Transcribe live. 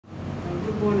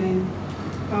morning,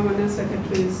 permanent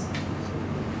secretaries,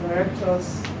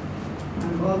 directors,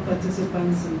 and all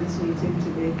participants in this meeting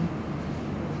today.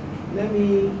 Let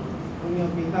me, on your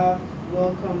behalf,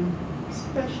 welcome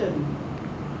especially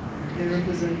the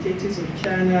representatives of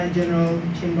China General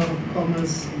Chamber of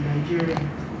Commerce in Nigeria,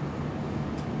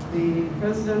 the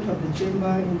President of the Chamber,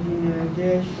 Engineer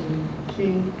Jie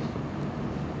Ching.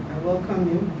 I welcome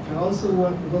you. I also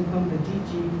welcome the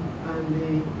DG and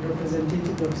the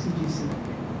representative of CGC.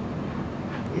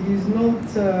 It is not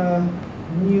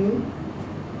new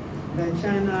that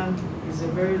China is a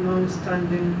very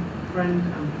long-standing friend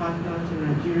and partner to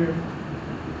Nigeria.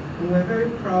 And we're very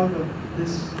proud of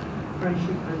this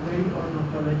friendship and very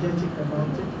unapologetic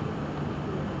about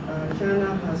it.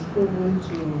 China has proven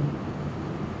to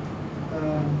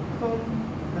come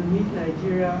and meet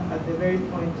Nigeria at the very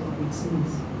point of its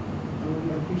needs. And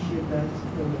we appreciate that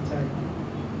all the time.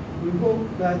 We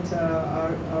hope that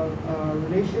our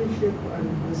relationship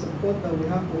and the support that we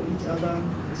have for each other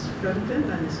is strengthened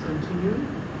and is continuing.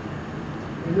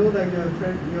 We know that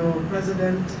your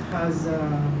president has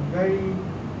very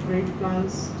great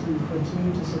plans to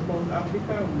continue to support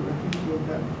Africa. We appreciate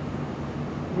that.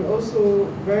 We also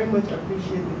very much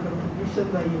appreciate the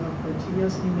contribution that you have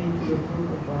continuously made to the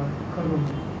growth of our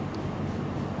economy.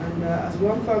 And as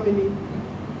one family,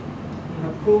 you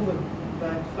have proven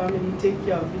that family take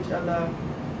care of each other,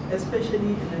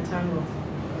 especially in a time of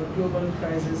a global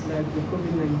crisis like the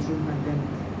Covid-19 pandemic.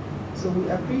 So we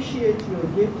appreciate your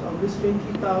gift of this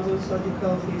 20,000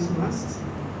 surgical face masks,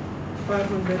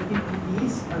 500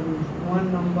 PPEs, and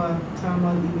one number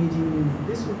thermal imaging unit.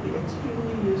 This would be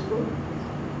extremely useful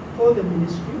for the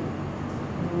ministry.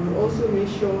 We will also make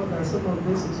sure that some of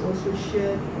this is also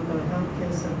shared with our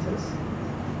healthcare centers,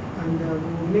 and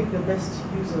we will make the best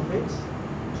use of it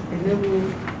to enable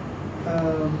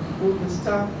both the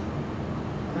staff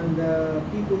and the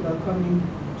people that are coming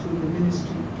to the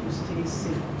ministry to stay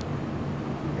safe.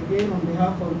 Again, on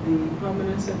behalf of the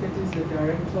permanent secretaries, the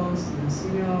directors, the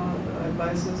senior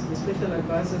advisors, the special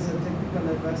advisors and technical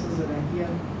advisors that are here,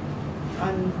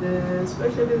 and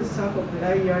especially the staff of the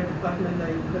IER department that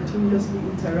you continuously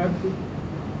interact with,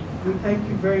 we thank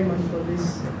you very much for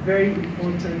this very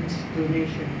important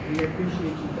donation. We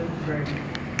appreciate you. Thank you very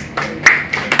much.